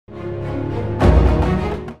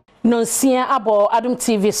Nonsia abo Adom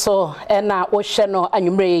TV so na wo hye no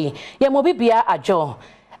anwumre ye mo bibia ajo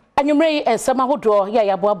anwumre ensema hodo ya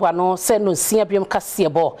yaboabo no se nonsia biom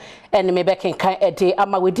kasebo ene me bekenkan ede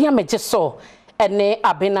ama wedi amegye so ene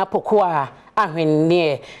abena pokoa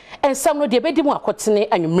ahwenne ensam no de bedi mu akotene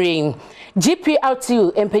anwumre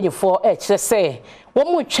GPRTU empenyefo kire se wo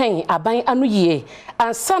mu twen aban anu yie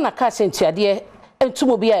ansa na ka sentuade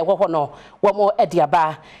entumo bia e wo no wo mo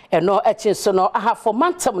ediaba eno so no ahafo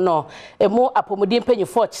mantam no emo apomodi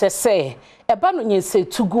mpanyifo kire se eba no nyense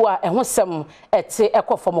tugu a ehosem ete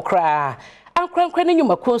ekofom kra ankrankran ne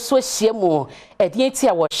nyumakon so ahia mu edienti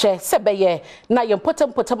a wo hye se beye na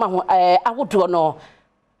yempotem ahodo no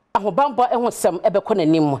ahobamba ehosem ebekọ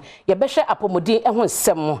nanim ye behwe apomodi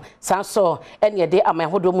ehosem sanso ene de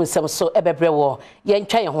amahodo mu nsem so ebebrewo ye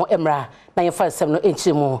ntwan ho emra na ye fa nsem no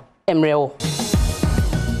enchimu emrewo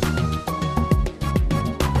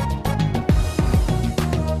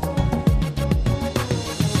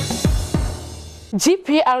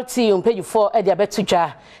GPRTU mpanyifo e dia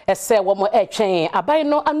betudwa ese wo mo etwen aban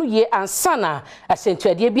no anu ye ansana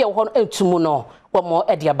asentuade bia wo no entumu no wo mo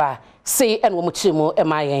ediaba sei en wo mo chimu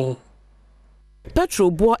emayen Petro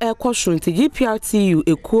bo ekwohwo nti GPRTU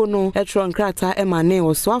ekuo no etro nkrata emane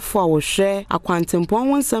wo so afo a wo hwe akwantempon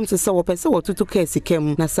wonsam se wo pese wo tutu ka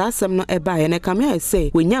sikem na saasem no eba ye ne kamia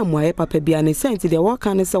ese wonya amuaye papa bia ne senti de wo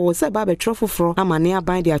kan se wo se ba betro foforo amane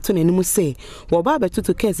aban de ato nanim se wo ba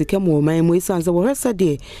betutu ka sikem wo man mu isanze wo hwese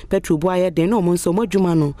de Petro bo aye de no mo nso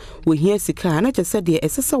modwuma no wo hia sika na chese de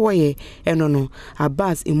esese wo ye eno no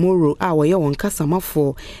Abbas Imoro a wo ye won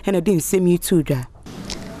kasamafo ene de nsem yitudwa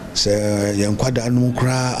se yankwada no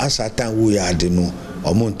kra asatan wo ya de no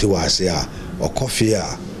omonte wase a okofi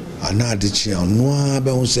a anade chi ano a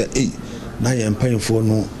be hu se na yempanfo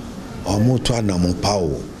no omoto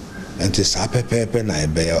anamopawo enti sa pepepe na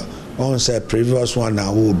ebe on say previous one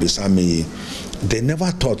na wo besame they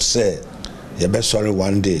never thought say you be sorry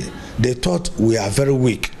one day they thought we are very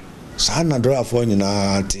weak sa na dora for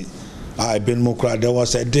nyina ati I been mokra there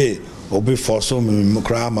was a day obi forso me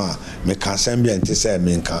krama me kansem bia nti se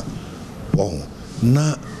me nka wo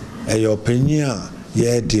na eyo penya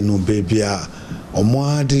ye di no bebia omo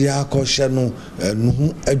ade akọhye no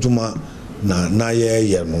nuhu adwuma na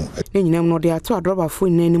ye no enyinam no de ato adroba fo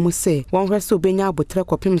nanimu se won hwese obenya abotre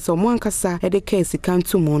kopim so mo ankasa e de case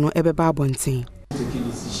kantumo no ebeba abonten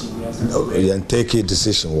take a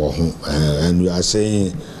decision and we are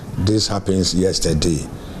saying this happens yesterday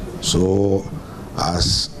so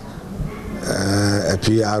as a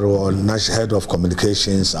PR or national head of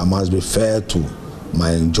communications, I must be fair to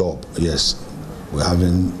my job. Yes, we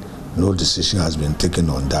haven't, no decision has been taken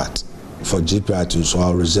on that for GPRTU, so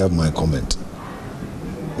I'll reserve my comment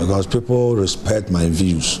because people respect my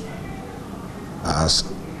views as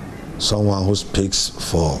someone who speaks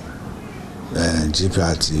for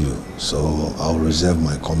GPRTU, so I'll reserve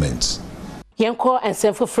my comments. Yenko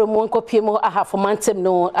ensemfo from wonko piemo ahafo mantem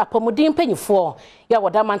no apomodi mpanyifo ya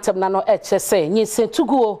woda mantem na no echese nyinsen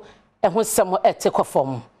tuguo ehosem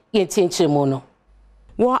etekofom yentinchemu no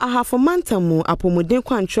wo ahafo mantamu apomodin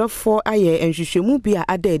kwantwefo aye enhwehwemu bia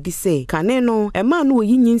ada edi se kane no ema no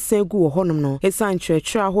oyinyinsen gu wo honom no esan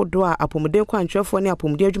twetwe ahodo a apomodin kwantwefo ne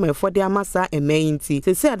apomodi adwumayefo de amasa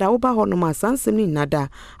emayinti se ada wo ba honom asansem ni nada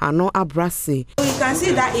ano abrase. You can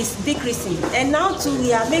see that is decreasing, and now too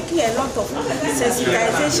we are making a lot of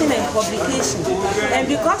sensitization and publication, and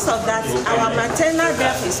because of that our maternal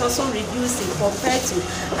death is also reducing compared to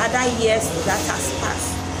other years that has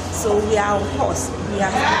passed. So we are on course. We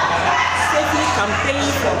are safely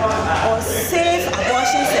campaigning for safe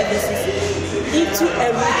abortion services into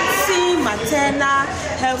a routine maternal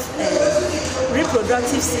health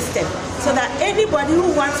reproductive system, so that anybody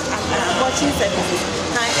who wants abortion services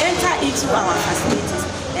can enter into our facilities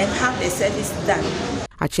and have the service done.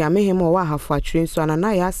 Achiamehemo wa hafu atwire nso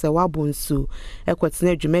anana ya ase wabo nsu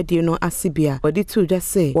ekwetena adwumadi no asibia wadi tu da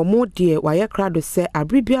se wo modie waye krado se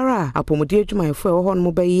abribiara apomodi adwumayefo e wo hono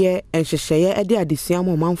mo beye enhyehyeye ade adesua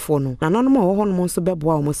mo manfo no nananom wo hono mo nso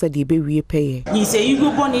beboa wo se de bewie peye ni se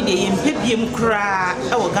yugo boni de yempebiem kra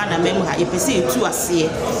e wo Ghana mem ha yepese etu ase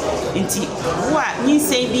nti wo a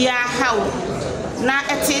nyinse bia hawo na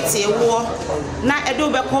etete wo na edo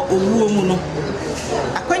beko owuo mu no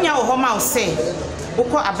akwanya wo ho ma wo se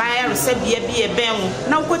uko abaya resebia bi ebenwo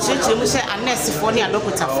na uko chirechire mu se anesifo ne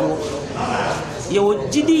adokotafo ye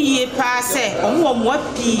gidi ye pa se omo mo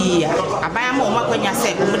api abaya ma omakwanya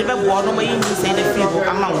se mo de bebo no mayi ni se na free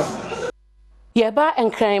amawo yeba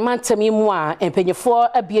enkran mantami mu a empenyefo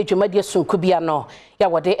abia adwumade sunku bia no ya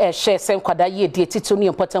wode ehye se nkwada ye die titu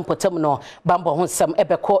ne potem no bambo ho nsem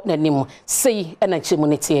ebekọ nanim sei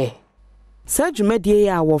enanchimunite Sajumedie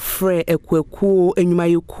ya wofre ekwekuo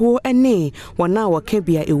enyumayekuo ene wana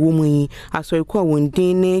wakebia ewomu yi asorikuo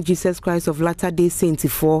wondin Jesus Christ of Latter-day Saints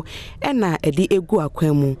for ena edi egu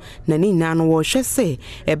akwemu na ni nyina wo hwese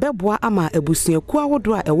ebeboa ama ebusuakuo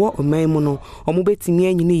ahodo a ewo omanmu no omubetimi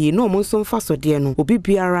anyini yi na omonso mfasode no obi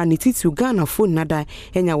biara ne titu Ghana fo nada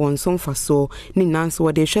enya wonso mfaso ni nanso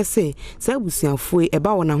wode hwese sa ebusuafo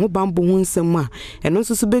eba wona ho bambo ho nsem a eno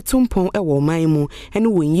nso betumpon ewo omanmu ene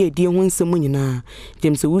wonye die ho nsem nyina.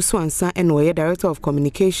 James Owusu-Ansa eno ye Director of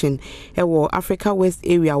Communication ewo Africa West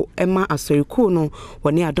Area Emma Asorikuo no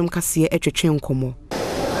woni Adom kase etwetwe nkomo.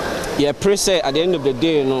 Yeah, pray say at the end of the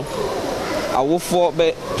day, I will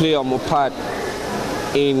play on my part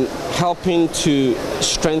in helping to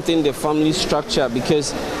strengthen the family structure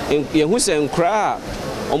because in Hussein Kra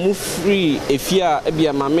omu free if ya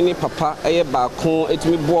ebia mamene papa eye baako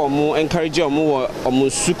etimi bo omu encourage omu omu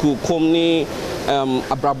suku komni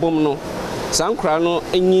abrabom no sankra no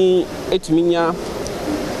enyi etimi nya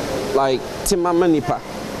like timama nipa,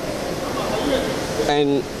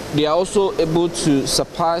 and they are also able to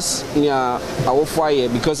surpass near our fire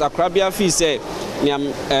because Akrabia fee said near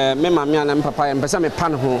me mamia and papa and pesa me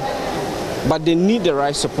pan home, but they need the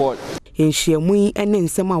right support. In Shiamui and in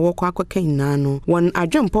some walk aquacanano. One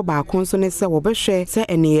adjumpo ba consonants or beshe, say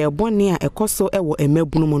any a bonnia a coso ewo a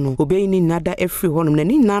melbrumono, obeying nada every one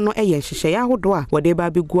and in nano a yeshaya hodwa,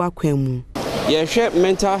 whatever be guaquemu. Yeah, share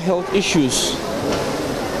mental health issues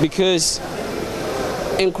because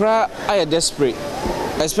in Kra I are desperate,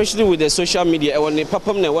 especially with the social media. When they pop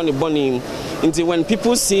up, they want to burn into when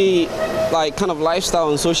people see like kind of lifestyle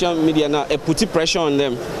on social media now, it puts pressure on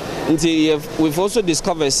them. We've also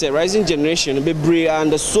discovered say rising generation be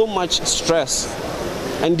under so much stress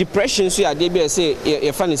and depression. So yeah, they say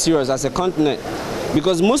you find it serious as a continent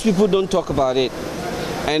because most people don't talk about it.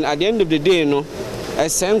 And at the end of the day, I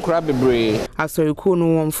send crab be.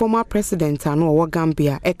 Asorikuo former president anu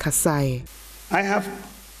Gambia Ekasai. I have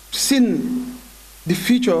seen the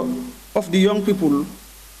future of the young people,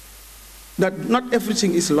 that not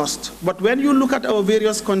everything is lost. But when you look at our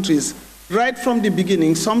various countries, right from the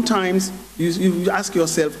beginning, sometimes you ask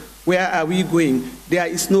yourself, where are we going? There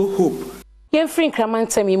is no hope. Yenfrin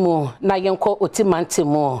kramantemi mo na yenko otimante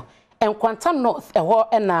mo. Enkwanta North eho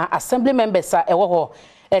na assembly members a ewo ho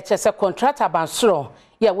chese contractor bansoro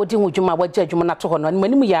ya wodi hudwuma waje adwuma na to ho no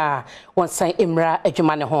animu ya wonsan emra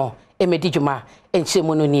adwuma ne ho emedi dwuma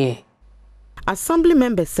enchemu no nie. Assembly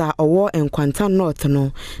members are award and Quanta North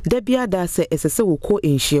no. Debia da se esese woko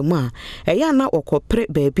enhyiemu a eya na okopre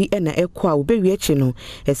baabi e na ekwa obewie echi no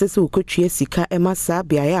esese wokotwe sika ema saa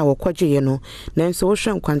bia ya wokogye no nanso wo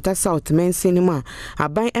hwe Quanta South mensinima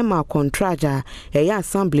aban ema contractor eya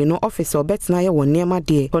assembly no office obetna ye wonema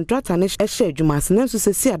de contractor ne ehye adwuma ase nanso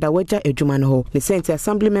sesi ada wagya adwuma no ho ne senti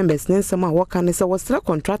assembly members nensema woka ne se wosra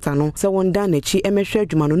contractor no se wonda na chi emehwe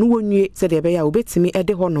adwuma no wonwie se de be ya obetimi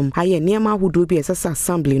ede honom aye niema do be as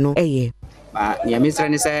assembly no eye ba ya misra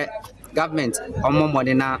ni say government omo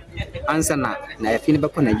modena answer na afini be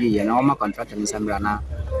ko na ye na omo contractor ni samra na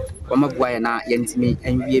omo boye na yentimi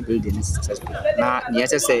enwie building successful na ni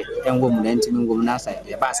ese say enwo mu na yentimi ngom na say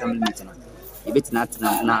e ba assembly meeting no e betina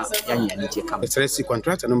na yanya ni che kam stress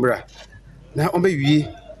contractor no bra na ombe wie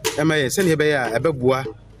e ma ye se ne be ya e be boa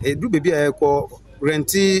e du bebi a ko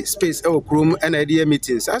renti space e okrom na e dey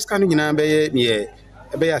meetings aska no nyina be ye ne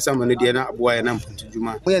ebe ya samu ne die na aboa na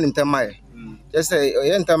mpuntujuma mo ye ntamaye just say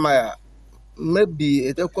ye ntamaye maybe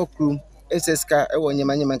etekokru SSK e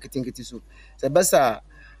wonyema nkitinkiti so se besa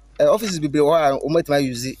offices bibre wa o matima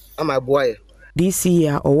use ama aboa ye this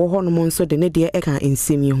year owo hono mo nso de ne de e kan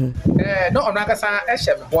ensemi ho no on akasa e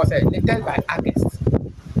she me boss say latest by August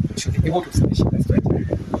should be able to finish the strategy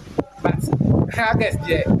but August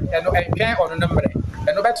there no entwen on number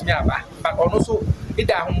and no betumi aba but also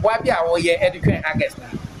ida homboa bia wo ye edukwen August na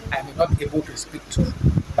I may not be able to speak to,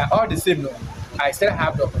 but all the same no I still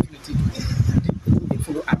have the opportunity to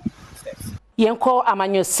follow up steps. Yenko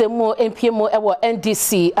amanyosemu MPMO ewo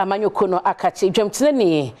NDC amanyoko no akache dwamtene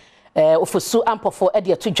ni ofosu ampofo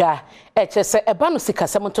ede atudwa chese eba no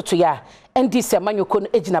sikasem ntoto ya NDC amanyoko no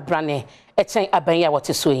ejina brane echen aban ya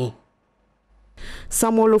woteso yi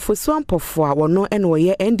Samuel Ofosu ampofo a wono ene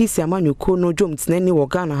woye NDC amanyoko no dwomtene ni wo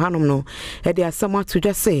Ghana hanom no ede asam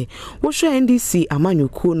atudwa se wo hwe NDC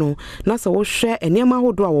amanyoko no na se wo hwe enema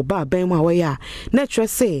hodo a wo ba aban mu a wo ya na twa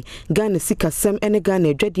se Ghana sikasem ene Ghana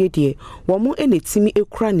adwadie wo mo enetimi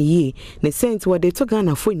ekura ne yi ne sent wo de to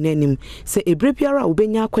Ghana fo nanim se ebre biara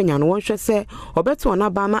obenya akwanya no wo hwe se obeto na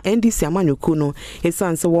ba ma NDC amanyoko no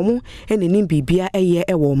esanse wo mo enenim bibia eye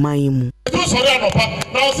ewo man mu sorry no pa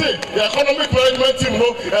now see the economic management team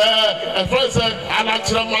no friends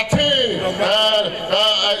Alachra Martin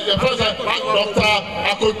friends Dr.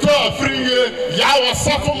 Akoto Free Yawa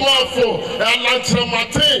Safomafo Alachra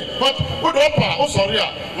Martin but Udopa sorry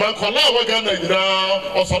man kwala wa Ghana nyina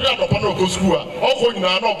o sorry adopa no go school o ko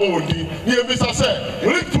nyina no go ndi ye bisa say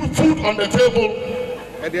we put food on the table.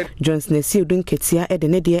 Johnson Esi Odunketia ede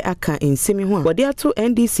ne de aka ensemi ho a wode ato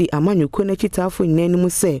NDC amanyuko na chitafo nyinanimu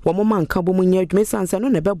se wo moma nka bo munya adwuma sansa no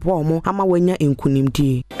na bebo omo ama wanya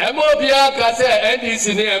enkunimdi Emobia ka se NDC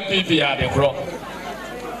ne MPP ade kro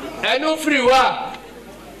enu free wa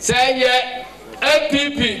se ye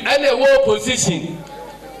MPP ene wo opposition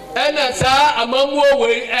ene sa amamuo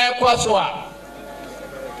we ekwaso a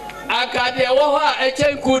akade wo ho a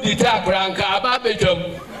echen kudita kranka ababejom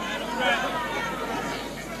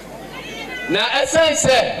na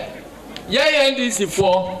essence ye NDC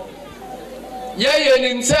for ye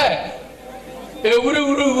nim say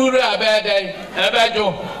ewuru abeden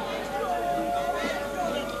ebejo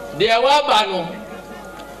de wa ba no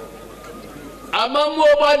amamu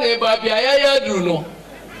oba ne ba bia ya duru no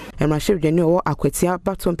Emrashib Jeni owo akwetia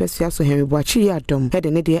baton pesua so Henry Boachi Adom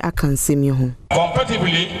ede ne de aka nsemi ho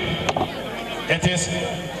comparatively it is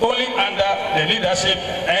only under the leadership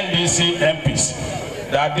NDC MPs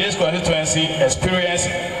that this constituency experience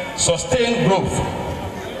sustained growth,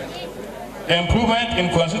 improvement in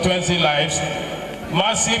constituency lives,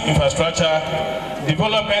 massive infrastructure,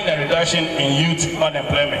 development and reduction in youth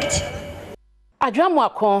unemployment. Adwamu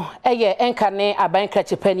akon eye enkane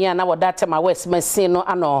abankrachepani na wodatema West Masino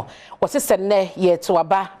ano wosese ne ye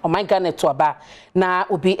toaba omanga toaba na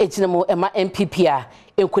obi ejinemu ema MPP a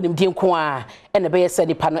enkunimdi nko a ene be yesa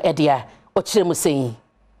nipa no edea okiremu sei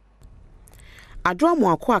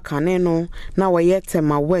Adwamu akwa kane no na waye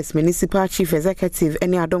tema West Municipal Chief Executive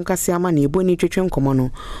eni Adom Kasiama na eboni twetwe nkomo no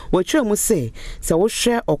wotwemu se wo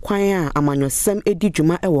hwe okwan a amanyosem edi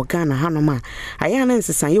dwuma ewo Ghana hanoma aya na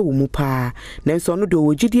nsesan ye wo mu pa na nso no de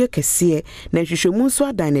wogidie kese na hwehwemu nso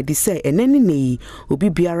adan na di se enani nei obi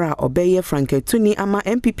biara obeye Franketuni ama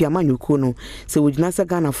MPP amanyuko no se wogina se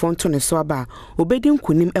Ghana fonto ne so aba obedi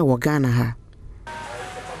nkunim ewo Ghana ha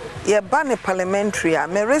ye bane parliamentary a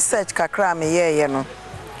me research kakra me ye no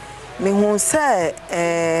me hu say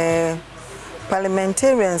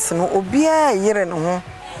parliamentarians no obia yire no ho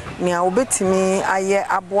ne a obetimi aye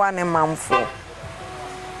aboa ne manfo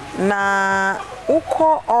na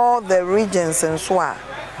uko all the regions and so a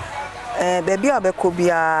baby abeko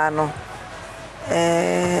bia no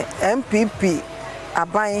MPP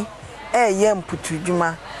aban ye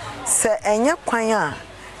mputudwuma se enye kwan a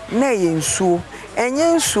na ye nsuo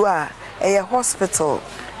enye nsuo a hospital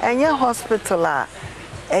enye hospital a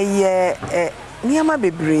niama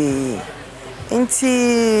bebre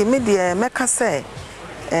nti me de meka se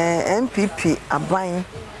MPP aban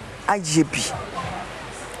ajebi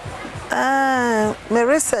me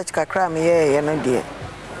research kakra me ye no de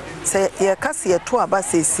se ye kase ye to aba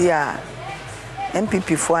sesi a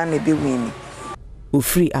MPP fo an be win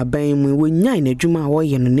Ofri aban mu wonyan adwuma a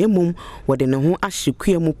woye no nemum wode ne ho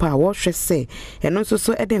ahyekua mu pa wo hwe se eno nso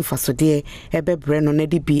so ede mfasode ebebre no na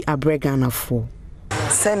de bi abrega nafo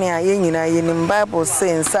sene a ye nyina ye nim Bible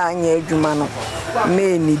say nsa anya adwuma no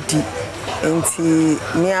me ni di enti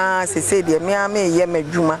mia sese de mia me ye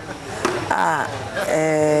madwuma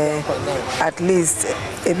at least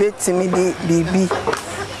ebetimi di bibi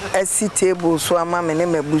asi table so ama me ne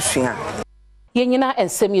mabusua Yenyina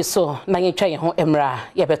ensemi so na yetwa ye ho emra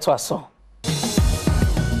ye beto aso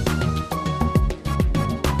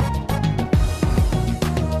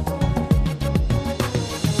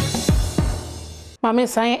Mame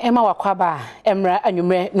san ema wakwaba emra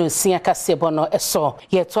anwumre no sia kasebo no eso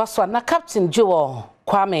ye to aso na Captain Joel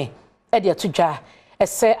Kwame e de atudwa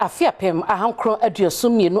ese afiapem ahankron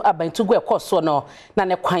aduosum mienu abantugu ekoso no na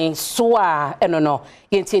ne kwan so a eno no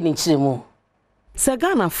yentie ni nchiremu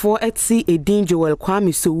Sagana for etsi edin Joel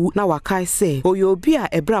Kwame so na wakai se oyobi a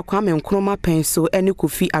ebra Kwame nkroma penso ene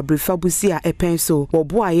kofi abrefa busi a epenso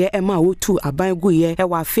woboaye ema wotu aban guye e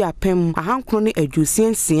wa afiapem ahankron ne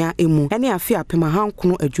adwusiensia emu ene afiapem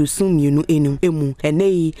ahankron adwusum mienu enu emu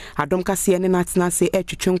eneyi Adom kase ne natena se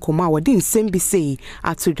etwetwe nkoma wodi nsem bi sei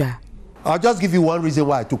atudwa I'll just give you one reason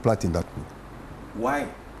why I took part in that group. Why?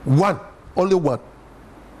 One, only one.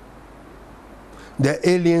 The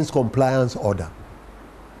aliens compliance order.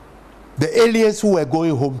 The aliens who were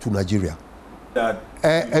going home to Nigeria.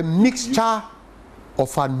 A mixture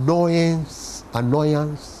of annoyance,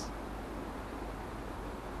 and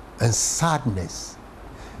sadness.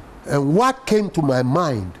 And what came to my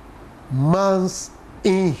mind, man's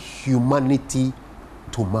inhumanity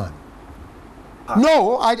to man.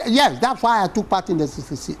 No, yes, that's why I took part in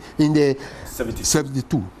the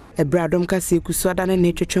 72. Adom kase kusada na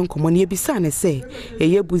netwetwe nkomo ne bisa ne se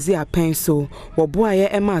eye buzi apen so wo boa ye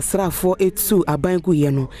ema asrafo etu aban gu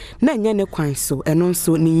ye no na nya ne kwan so eno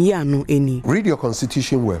nso ne yi ano eni. Read your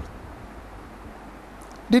constitution well.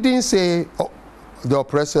 Didn't say the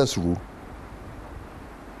oppressors rule.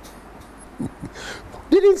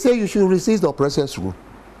 Didn't say you should resist the oppressors rule.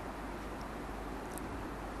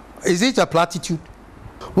 Is it a platitude?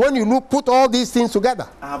 When you put all these things together.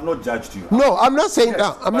 I have not judged you. No, I'm not saying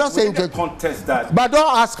that. I'm not saying judge. Contest that. But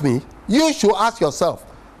don't ask me. You should ask yourself.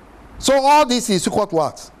 So all this is equal to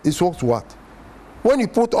what? Is equal to what? When you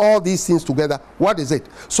put all these things together, what is it?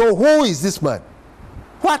 So who is this man?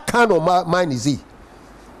 What kind of man is he?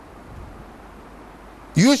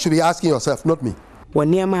 You should be asking yourself, not me.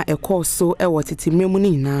 Waniama ekoso ewo titimremu ni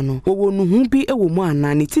nyina no wo nuhu bi ewo mu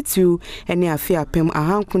ana ne titiu ene afi apem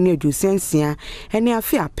ahankro ne adusensia ene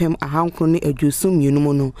afi apem ahankro ne adusum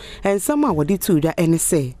mienu no ensam a wodi tuda ene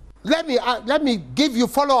say let me give you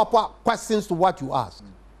follow-up questions to what you asked.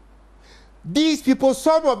 These people,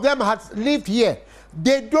 some of them have lived here.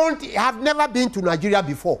 They have never been to Nigeria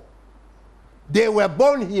before. They were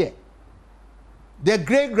born here. Their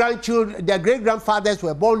great-grandfathers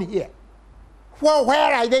were born here. Well,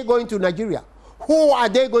 where are they going to Nigeria? Who are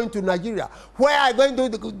they going to Nigeria? Where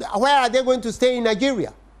are they going to stay in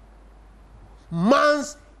Nigeria?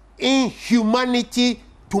 Man's inhumanity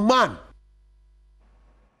to man.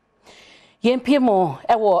 Yempimo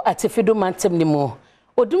ewo atifedo mantem ni mo.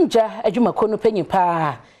 Odumja adwumako no panyi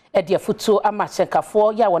pa ede afutu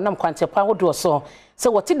amachenkafoɔ ya wonam kwantepa hodo so se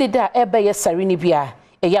wote deda ebe ye sare ni bia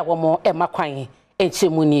eya womo emakwan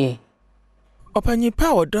enchemu ni. Opanyi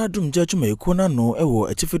pa oda Adom adwumayeko na no ewo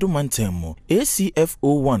atifedo mantem mo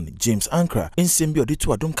ACF01 James Ankra ensem bi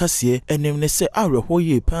odito Adom kase enem ne se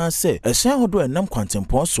awerɛhoye pa se ehyan hodo enam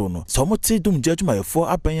kwantempo so no so mote Adom adwumayefo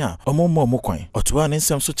aban a omomo kwan otoa ne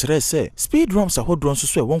nsem so kyerɛ se speed drums ahodro nso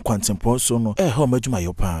so ewon kwantempo so no eha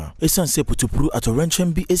omadwumayo pa esan se putupuru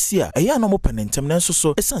atorencham bi esia eya no mo panentem ne nso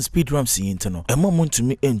so esan speed drums yinte no emom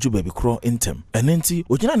ntumi enju baby kro entem enenti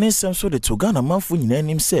ogina ne nsem so de to Ghana manfo nyina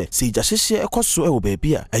anim se eja hyehye so ewo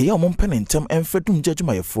baby a eya omom panentem emfedum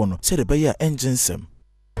adwumayefo no se de be ya engine sem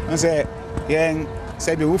nse yen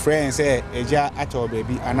se be wo friend se eja ato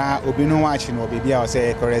baby ana obi no wa chi no baby a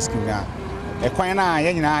se rescue na ekwan na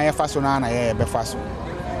ye nyina ye fa so na ye be fa so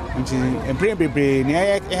nti emprebebre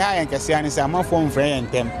ne ye ha yen kese ani se amafo mfrɛ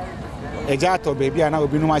yentem eja ato baby ana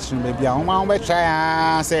obi no wa chi no baby a oma be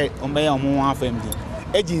try se ombe ya omo afam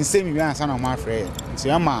di eji nsemi wi ansa na omo afrɛ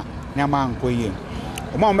nti ama nyama nkoye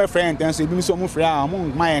Oma my friend and so be so mufre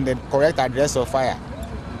among my the correct address of fire.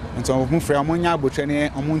 And so mufre amonya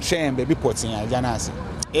botrene amun chen baby potting janasi.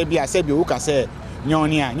 Ebi I said you can say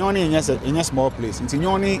nyoni in small place. Nti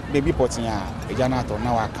nyoni baby potting janato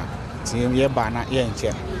na waka. Ti ye bana ye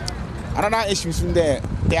nche. Another issues in there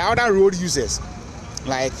are other road users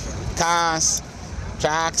like cars,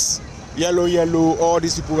 trucks, yellow, all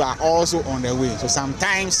these people are also on their way. So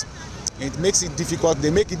sometimes it makes it difficult.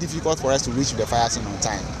 They make it difficult for us to reach the fire scene on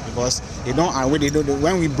time because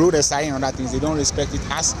when we blow the siren and other things, they don't respect it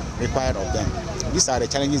as required of them. These are the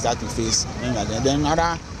challenges that we face. And then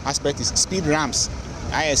another aspect is speed ramps.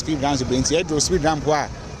 Speed ramps bring to speed ramp where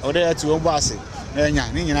order to obase.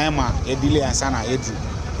 Delay and sana edu.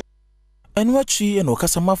 Enwachi eno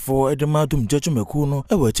kasamafo edema Adom adwumayeko no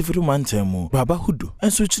ewo atifedo mantem mu baba hudu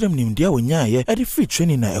enso kirem nimdia wonyaye ede free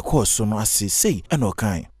training na ekoso no ase sei eno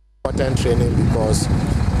kan. Important training because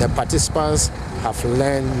the participants have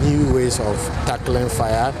learned new ways of tackling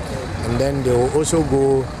fire, and then they will also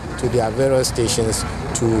go to their various stations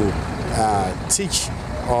to teach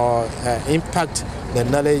or impact the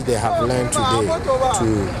knowledge they have learned today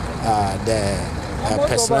to the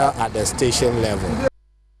personnel at the station level.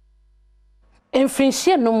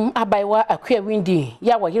 Enfrinsienum abaiwa akwa windi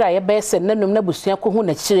ya wayira ye bese nanum na busua ko hu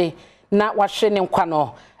na kire na wahwe ne nkwa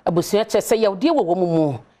no abusua chese ya odie wo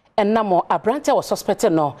mu enamo abrante was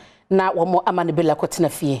suspected no na womo amanibela kwetena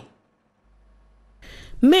fie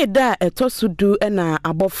Meda etosudu ena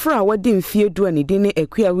abofra wadi mfie du anidine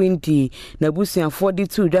ekua windi na busuafo di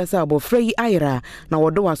tu dasa abofra yi ayra na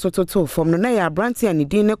wodo wasototo fom no na ya branti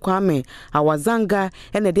anidine kwame awazanga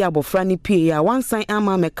ena de abofra ni pie ya wansan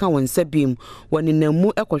ama meka wonsabim wani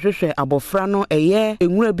namu ekohwehwe abofra no eye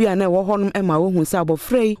enwura bi ana wo honum ema wo hu sa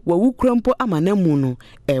abofra yi wawu krampo ama namu no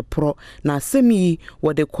epro na asemi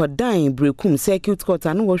wode kodan brekum circuit court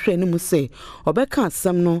anu wo hwe ni mu se obeka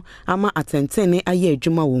asem no ama atentene aye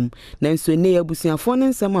adwuma wom nanso ne abusuafo ne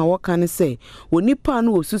nsɛm a wɔka ne sɛ onipa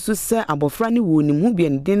no osusu sɛ abofra ne wo nim hu bia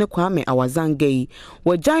ne din ne Kwame Awazanga yi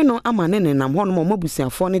wɔgyan no ama ne nenam hɔ no mo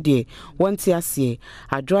abusuafo ne de wɔnte ase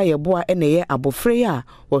adwoa yɛboa ene ye abofra yi a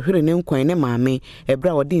wɔhwere ne nkwan ne maame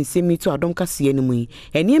ebra wɔde nsɛmi to Adom kase ne mu yi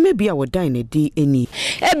eniema bia wɔdan ne di eni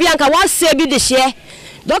ebia nka wɔse bi de hye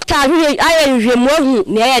doctor ahwe aye hwemu ahu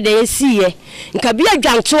ne aye de yesiye nka bia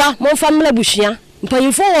dwantoa mo family bushia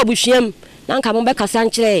mpanyifo wo bushiam na nka mo be kasa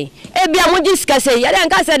nkyere ebia mo disika se ya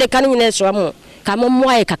nka se de kan nyina so mo ka mo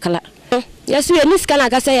moaye kakala yesu ye niska na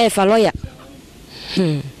kasa ye fa lawyer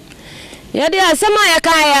ya de asema ya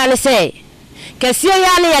ka ya ne se kase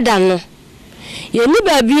ya ne ya dan no ye ni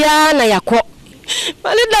ba bia na yakọ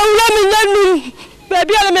mali da wura mi nyanu ba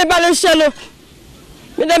bia na me ba le shelo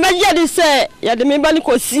me da meje de se ya de me ba ni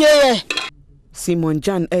kosie ye Simon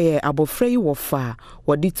Jan abofra yi wo fa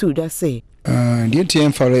wodi tu da se die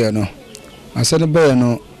tien fa lawyer no asane ba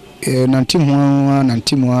no nantim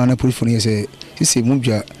ho na polifo no se sisi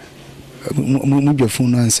mudwa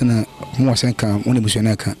funu ansana mo wasan kan woni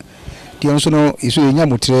busuana kan die nso no iso nya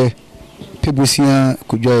motre pebusia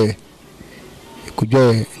kudwae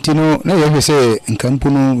tino na ye se nkampu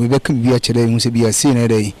no be ka bia kyere hu se bia si na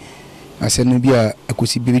dai asane bia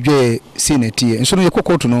akosi bidwae si na tie nso no ye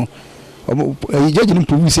kokoto no jaji no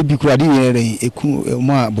provi se bi kura de ye dai eku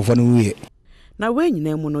mo abofo no wiye na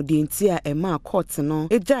wenyina mu no de nti a ema court no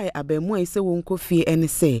ejai abemu ise wonko fie ene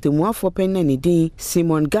se temuafo penna ne din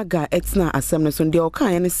Simon Gaga etna asem ne so de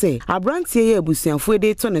okan ene se abrantie ye abusuafo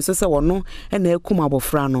de to ne so se wono ena ekum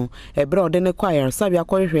abofra no ebra ode ne kwayar sabia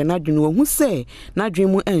kwehwe na dwene ohu se na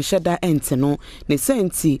dwemu enhyeda ente no ne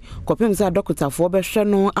senti kopem za dokotafo behwe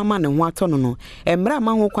no ama ne ho ato no emra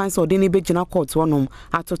ma ho kwan se ode ne begina court wonom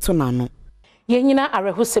atoto na no yenyina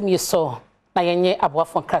arehusem yeso na yenye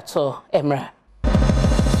aboafo krato emra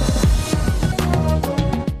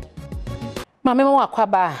Mame mo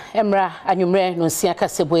akwaba emra anwumre no nsia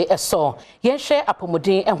kasebwe eso yenhwe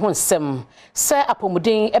apomudin eho nsem se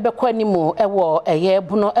apomudin ebekọ animu ewo eye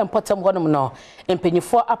buno empotam honom no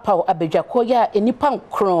empanyifo apaw abedwako ya enipa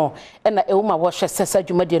nkron na ewuma wo hwe sesa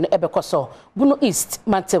dwumade no ebekoso buno east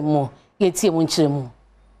mantemu yetie mu nkyeremu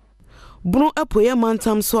Bruno apoye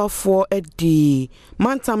mantam so afo edi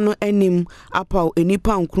mantam no enim apaw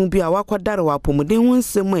enipa nkru bi a wakwadare wa pomuden ho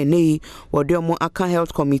nsem ene wode omo aka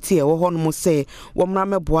health committee e wo ho no se wo mra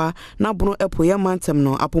meboa na Bruno apoye mantam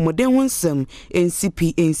no apomuden ho nsem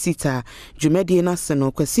NCP ensita dwumade na se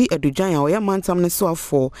no kwasi edudwan a wo ya mantam ne so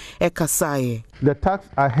afo e kasaye. The task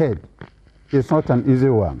ahead is not an easy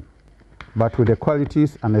one, but with the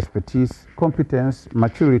qualities and expertise, competence,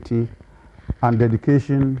 maturity and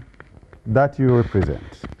dedication that you represent,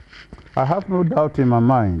 I have no doubt in my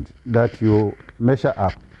mind that you measure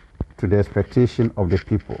up to the expectation of the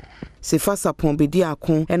people. Sefasa Pombedi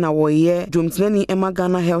Akon ena woye dwomtnani Emma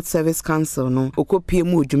Ghana Health Service Council no okopie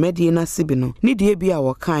mu dwumade na sibi no ni die bia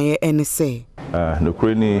wo kan ye ene se no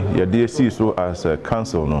kreni ya DSC so as a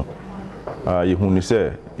council no yehuni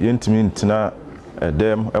se yentimi ntina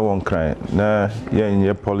dem ewon kran na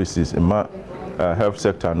yenye policies ma health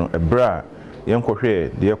sector no ebra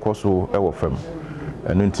yenkohwe de ekoso ewo fam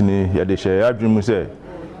enu ntini ya de hye adwum se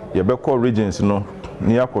ye beko regions no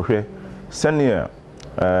ni akohwe senior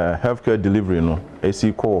healthcare delivery no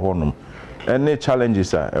esi ko honum any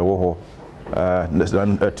challenges ewo ho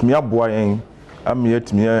atmi aboa yen ami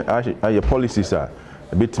atmi aye policies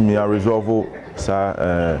betimi resolve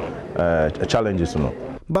sa challenges no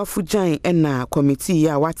Bafujan ena committee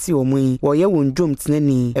ya wati omun wo ye wondwom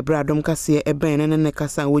tenani ebra Adom kase eben ne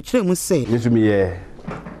kasa wo kire mu se yesumi ye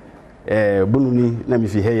bununi na mi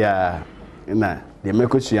fi he ya na de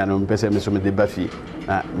mekosua no mpese me so me de bafi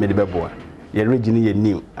na me de beboa ye regine ye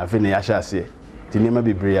new afi na ya hyase tinema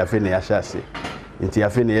bebre afi na ya hyase nti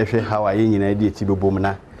afi na ye hwe how aye nyina de eti bebom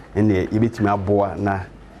na ene ye betimi aboa na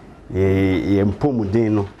ye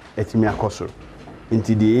mpomuden no etimi akoso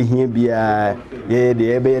nti de ehia bia ye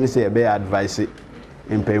de ebe ne se ebe advice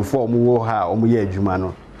mpemfo omo wo ha omo ye adwuma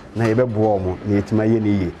no na ye beboa omo na etima ye ne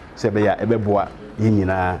ye se ebe ya ebeboa ye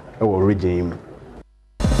nyina e wo region mu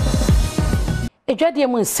ejwadie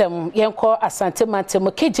mu nsem yenko asante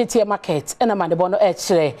mantem KGT market ena manebo no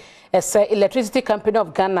ekire ese Electricity Company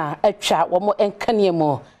of Ghana atwa wo enkanie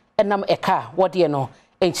mu enam eka wode no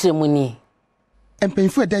enkire mu ni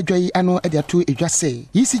Empenfo edadwai ano ediato edwase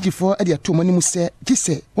ECG4 ediato manimu se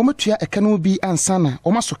gise womatua ekano bi ansana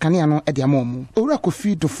womasokane ano ediamomu owura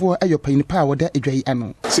kofi dofo ayopan pa woda edwai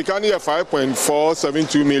ano sikani ya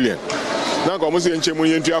 5.472 million na ko musi enchemu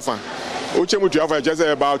yentu afa ochemu tu afa just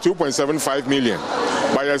about 2.75 million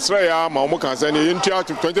by Australia ma omo kan say yentu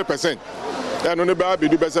 20% and on the baby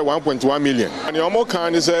do better 1.1 million. And your more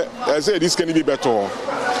kind is say this can be better.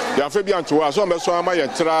 The Fabian to us, so my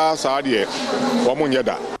Sadia,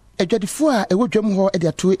 Womunyada. Adwadifo a ewo dwam ho de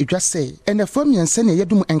ato edwa sei ene fam yense ne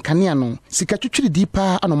yedum enkanea no sika twetwiri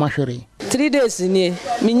dipa anomahwere 3 days ni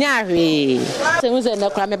minyahwe se hunze na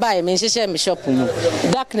kra me bae me hyehyɛ me shop mu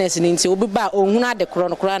darkness ni nti obi ba ohunu ade kro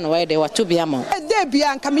no kra no why de wato bia ma de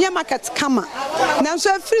bia nka me market kama na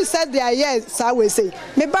so free said there yes sa we say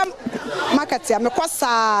me ba market ya me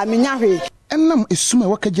kwasa minyahwe Enam esuma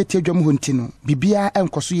wakaje tie dwam ho ntino bibia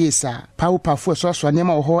enkoso yesa pawpafo so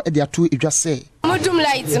anema wo ho de ato edwa sei Modum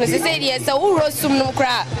lights no say yes so uro sum no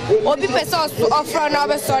kra obi pese ofro na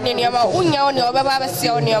obeso ne niama unya one obeba bese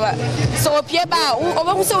one niama so opie ba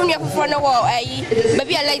obehu se unya foforo na wo ayi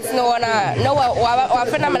baby lights no na wa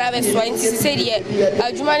fena mana beso nti say ye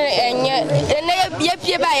adwuma enye ye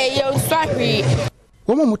pie ba ye nso ahwe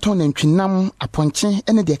Womo muton ntwinam aponche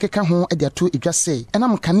ene de keka ho de ato edwa sei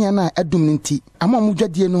enam kanea na adum nti ama mu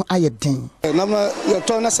dwadie no ayeden nam ye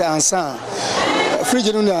to na se ansa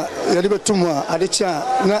fridge no na ye de betum a adechia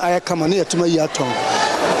na ayakama na yetuma yi aton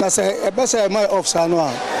na se ebese my officer no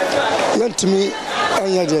a yentumi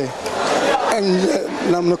enye de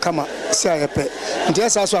en nam no kama se ayepe nti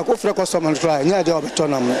esa so akofre customer try nya de obeto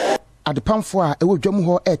nam adepamfo a ewo dwam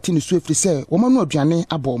ho eti ne so efri se wo manu aduane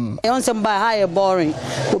abom yonsem ba ha ye boring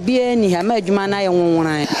obi eni ha ma adwuma na ye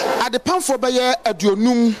nwonworan adepamfo be ye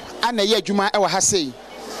aduonum ana ye adwuma e wa ha sei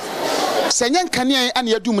senyen kanea ana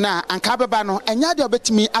yadum na anka beba no enya de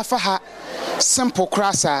obetimi afa ha simple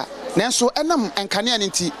crasa nanso enam enkanea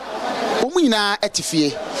nti wo mu nyina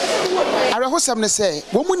etifie arehosam ne se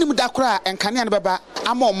wo mu nim da kora enkanea ne beba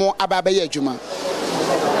amomo ababa ye adwuma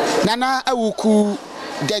nana awuku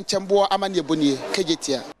denchembo amane bonie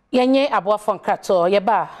kejetia yenye aboafo nkrato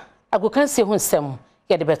yeba agokansi hu nsem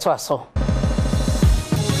ye de beto aso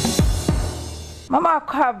Mama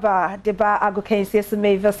Kaba deba agokansi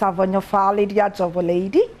smeve savonyo fa lady ajobo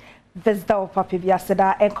lady visitor papa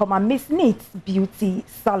biaseda enkoma Miss Neat Beauty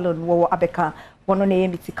Salon wo abeka wono na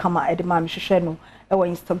yemiti kama edema mhwehwe no e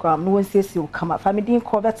Instagram no wonsesi o kama family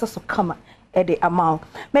ko beto so kama Eddie amount.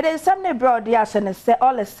 But then some abroad and say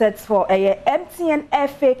all is set for a MTN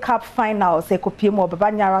FA Cup final. Say Kopimo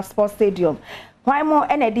Babanyara Sports Stadium. Why more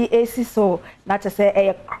NADAC so not to say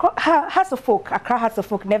a House of Folk, Accra House of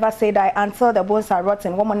Folk never say that until the bones are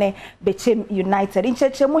rotten. Woman Bechim United in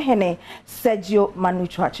Chechemuhene Sergio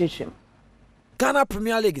Manucho Chichim. Ghana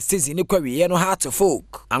Premier League season ni kwa no Heart of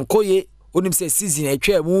Folk. Ankoye unim se season e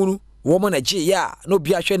twa mu woman aje ya no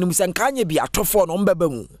bia hwe nim sankanye bia tofo no mbeba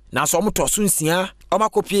mu na so moto so nsia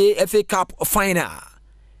omakopie FA Cup final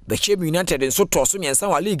Bechem United nso to so miensa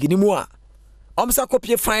wa league ni mu a omsa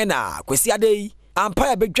kopie final kwesi adei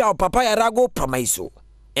Empire bedwa papa ya rago pramaiso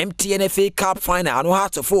MTN FA Cup final no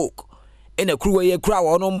Heart of Folk ena kruwe ye kra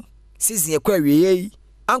wonom season ye kwa wiye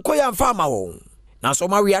ankoya mfa ma won na so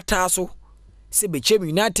ma wi ata so se Bechem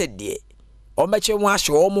United de omeche mu ahye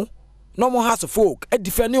omo no more House of Folk e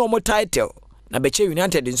defend omo title na Bechem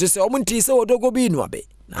United nso se omo nti se odogo bi no abe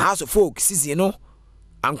na House of Folk season no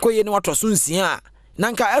ankoye ne wato so nsia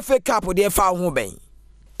na nka FA Cup de fa ho ben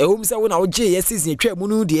ehum se wo na oje ye season twa mu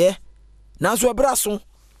no de na so ebra so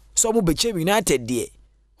omo Bechem United de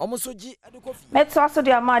omo so ji adukofi meto aso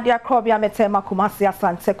de amade akrobia metema kumasi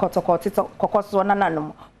asante kokoso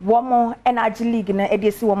nananom womo energy league na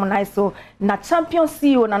edesi womo na so na champion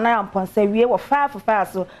CEO na na amponsa wie wo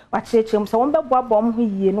 5 so wachechem so won beboabo om ho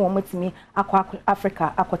yie no womotimi akwa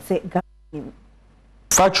Africa akote Ghana.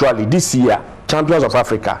 Factually this year champions of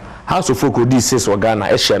Africa House of Folk this says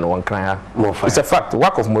Ghana e share no one cry more fair. It's a fact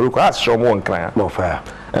work of Morocco has show one cry more fair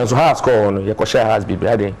and so has call on your share has be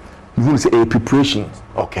ready you say a preparation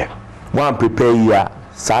okay one prepare here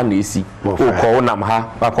San easy o ko nam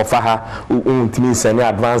ha akofa ha untimi send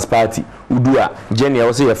advance party udu a journey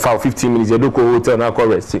I say you 15 minutes you do ko hotel na ko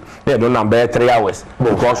rest you don't number 3 hours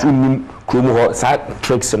because unim krom ho sa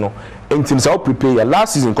tricks no until so prepare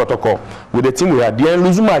last season protocol with the team we had the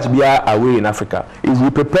lose match be away in Africa if we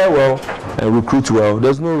prepare well and recruit well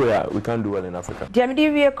there's no way we can do well in Africa.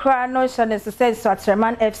 DMD cry no chance says so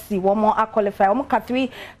Atreman FC one more qualify one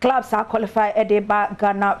 3 clubs are qualify Edeba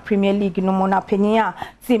Ghana Premier League no mona penia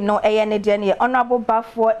team no ANDN honorable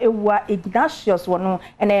Bafo Ewa Ignatius one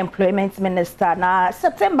and employment minister na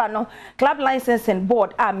September no club licensing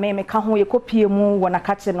board a me ka ho yekopie mu wona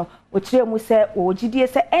ka che no ochire mu se ogidie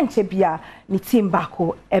se enche bia ni team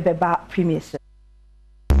bako ebeba premiership.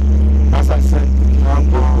 As I said,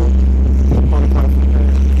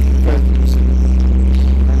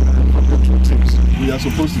 we are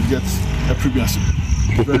supposed to get a premiership.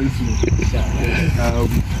 Very soon.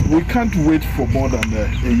 We can't wait for more than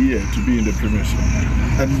a year to be in the Premiership,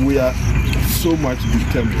 and we are so much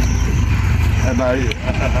determined. And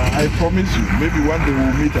I promise you, maybe one day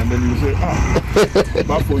we'll meet and then you'll say,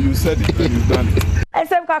 but for you said it and you've done it.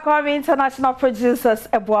 SM Kakawami International Producers,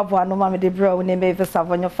 Ebuabua no Mami de Bro, Neme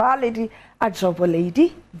Savonyo Fa Lady, Ajobo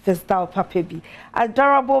Lady, Vestal Papebi,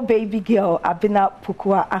 adorable baby girl, Abina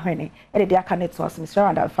Pukua Ahene, and the Akanet was Mr.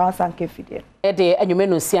 Randa, France and Kefide. Ede, and you may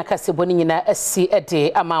not see a Cassibonina, a sea a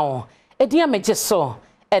day, Amao, a dear Majeso,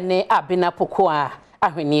 and ne Abina Pukua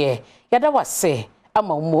Ahene, Yada was say,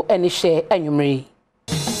 Amamo, any share, and you